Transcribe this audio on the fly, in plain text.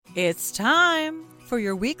It's time for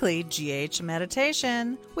your weekly GH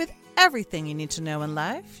meditation with everything you need to know in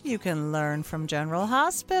life you can learn from General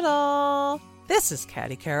Hospital. This is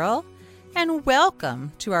Cady Carroll, and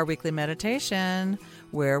welcome to our weekly meditation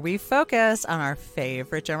where we focus on our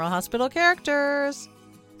favorite General Hospital characters.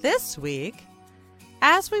 This week,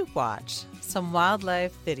 as we watch some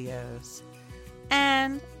wildlife videos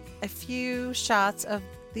and a few shots of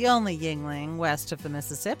the only Yingling west of the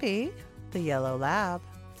Mississippi, the yellow lab,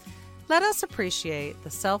 let us appreciate the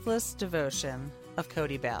selfless devotion of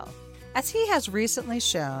Cody Bell, as he has recently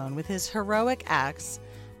shown with his heroic acts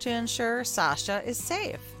to ensure Sasha is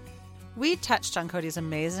safe. We touched on Cody's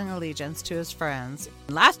amazing allegiance to his friends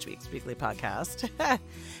in last week's weekly podcast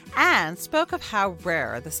and spoke of how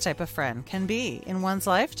rare this type of friend can be in one's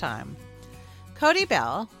lifetime. Cody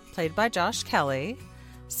Bell, played by Josh Kelly,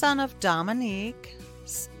 son of Dominique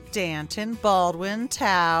Stanton Baldwin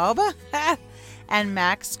Taub, and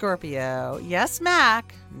Mac Scorpio. Yes,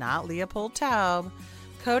 Mac, not Leopold Taub.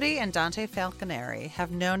 Cody and Dante Falconeri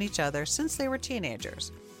have known each other since they were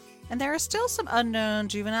teenagers, and there is still some unknown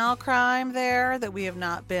juvenile crime there that we have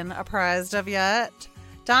not been apprised of yet.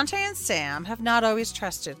 Dante and Sam have not always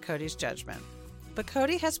trusted Cody's judgment, but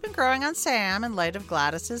Cody has been growing on Sam in light of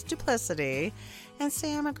Gladys's duplicity, and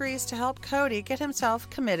Sam agrees to help Cody get himself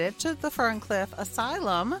committed to the Ferncliff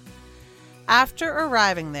Asylum. After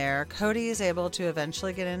arriving there, Cody is able to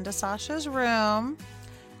eventually get into Sasha's room,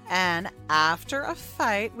 and after a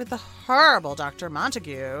fight with the horrible Dr.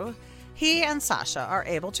 Montague, he and Sasha are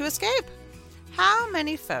able to escape. How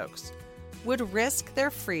many folks would risk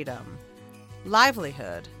their freedom,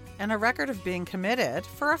 livelihood, and a record of being committed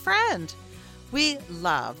for a friend? We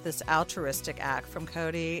love this altruistic act from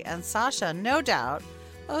Cody, and Sasha, no doubt,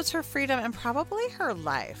 owes her freedom and probably her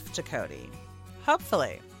life to Cody.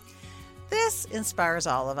 Hopefully, this inspires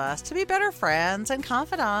all of us to be better friends and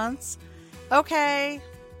confidants. Okay,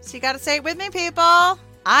 so you got to say it with me, people.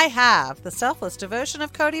 I have the selfless devotion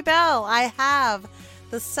of Cody Bell. I have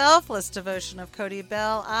the selfless devotion of Cody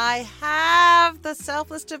Bell. I have the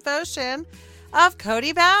selfless devotion of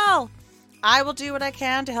Cody Bell. I will do what I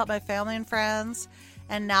can to help my family and friends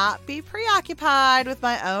and not be preoccupied with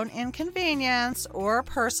my own inconvenience or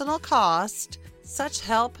personal cost. Such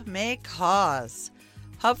help may cause.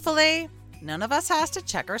 Hopefully, none of us has to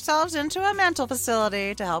check ourselves into a mental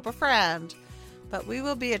facility to help a friend, but we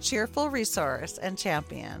will be a cheerful resource and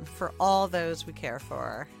champion for all those we care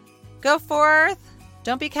for. Go forth.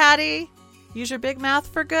 Don't be catty. Use your big mouth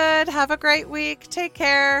for good. Have a great week. Take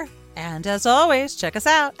care. And as always, check us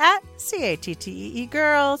out at CATTEE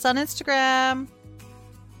Girls on Instagram.